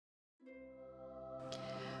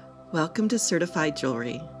Welcome to Certified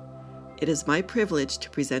Jewelry. It is my privilege to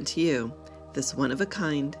present to you this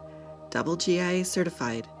one-of-a-kind, double GIA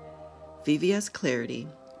certified, VVS Clarity,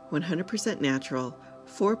 100% natural,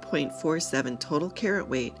 4.47 total carat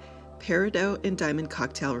weight, Peridot and diamond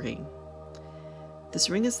cocktail ring. This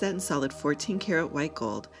ring is set in solid 14 karat white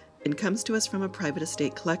gold and comes to us from a private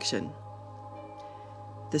estate collection.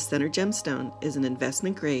 The center gemstone is an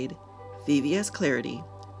investment grade, VVS Clarity,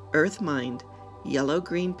 earth mined,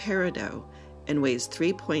 yellow-green peridot and weighs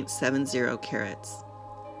 3.70 carats.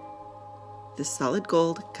 This solid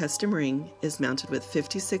gold custom ring is mounted with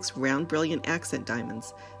 56 round brilliant accent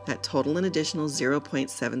diamonds that total an additional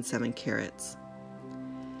 0.77 carats.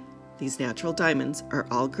 These natural diamonds are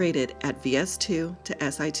all graded at VS2 to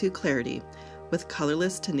Si2 clarity with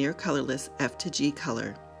colorless to near colorless F to G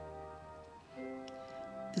color.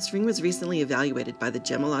 This ring was recently evaluated by the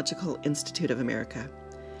Gemological Institute of America.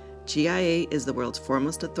 GIA is the world's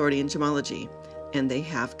foremost authority in gemology, and they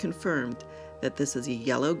have confirmed that this is a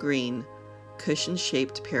yellow-green,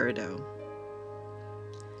 cushion-shaped peridot.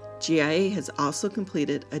 GIA has also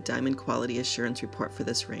completed a diamond quality assurance report for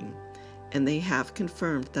this ring, and they have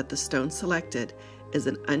confirmed that the stone selected is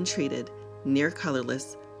an untreated,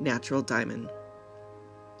 near-colorless, natural diamond.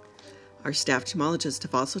 Our staff gemologists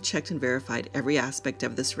have also checked and verified every aspect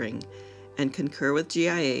of this ring, and concur with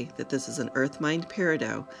GIA that this is an earth-mined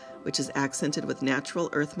peridot, which is accented with natural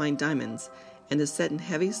earth-mined diamonds and is set in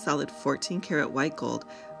heavy, solid 14 karat white gold,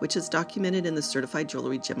 which is documented in the Certified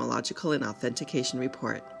Jewelry Gemological and Authentication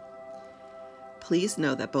Report. Please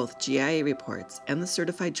know that both GIA reports and the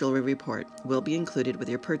Certified Jewelry Report will be included with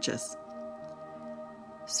your purchase.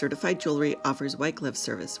 Certified Jewelry offers white glove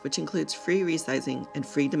service, which includes free resizing and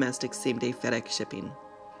free domestic same-day FedEx shipping.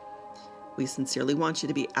 We sincerely want you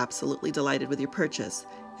to be absolutely delighted with your purchase,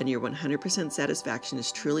 and your 100% satisfaction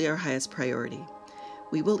is truly our highest priority.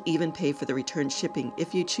 We will even pay for the return shipping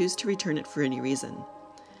if you choose to return it for any reason.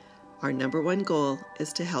 Our number one goal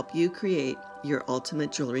is to help you create your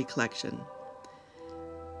ultimate jewelry collection.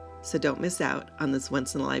 So don't miss out on this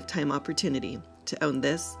once-in-a-lifetime opportunity to own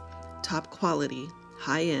this top quality,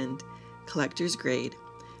 high-end, collector's grade,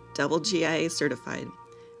 double GIA certified,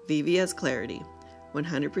 VVS Clarity,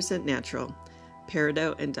 100% natural,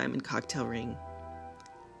 peridot and diamond cocktail ring.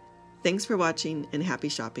 Thanks for watching and happy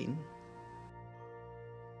shopping.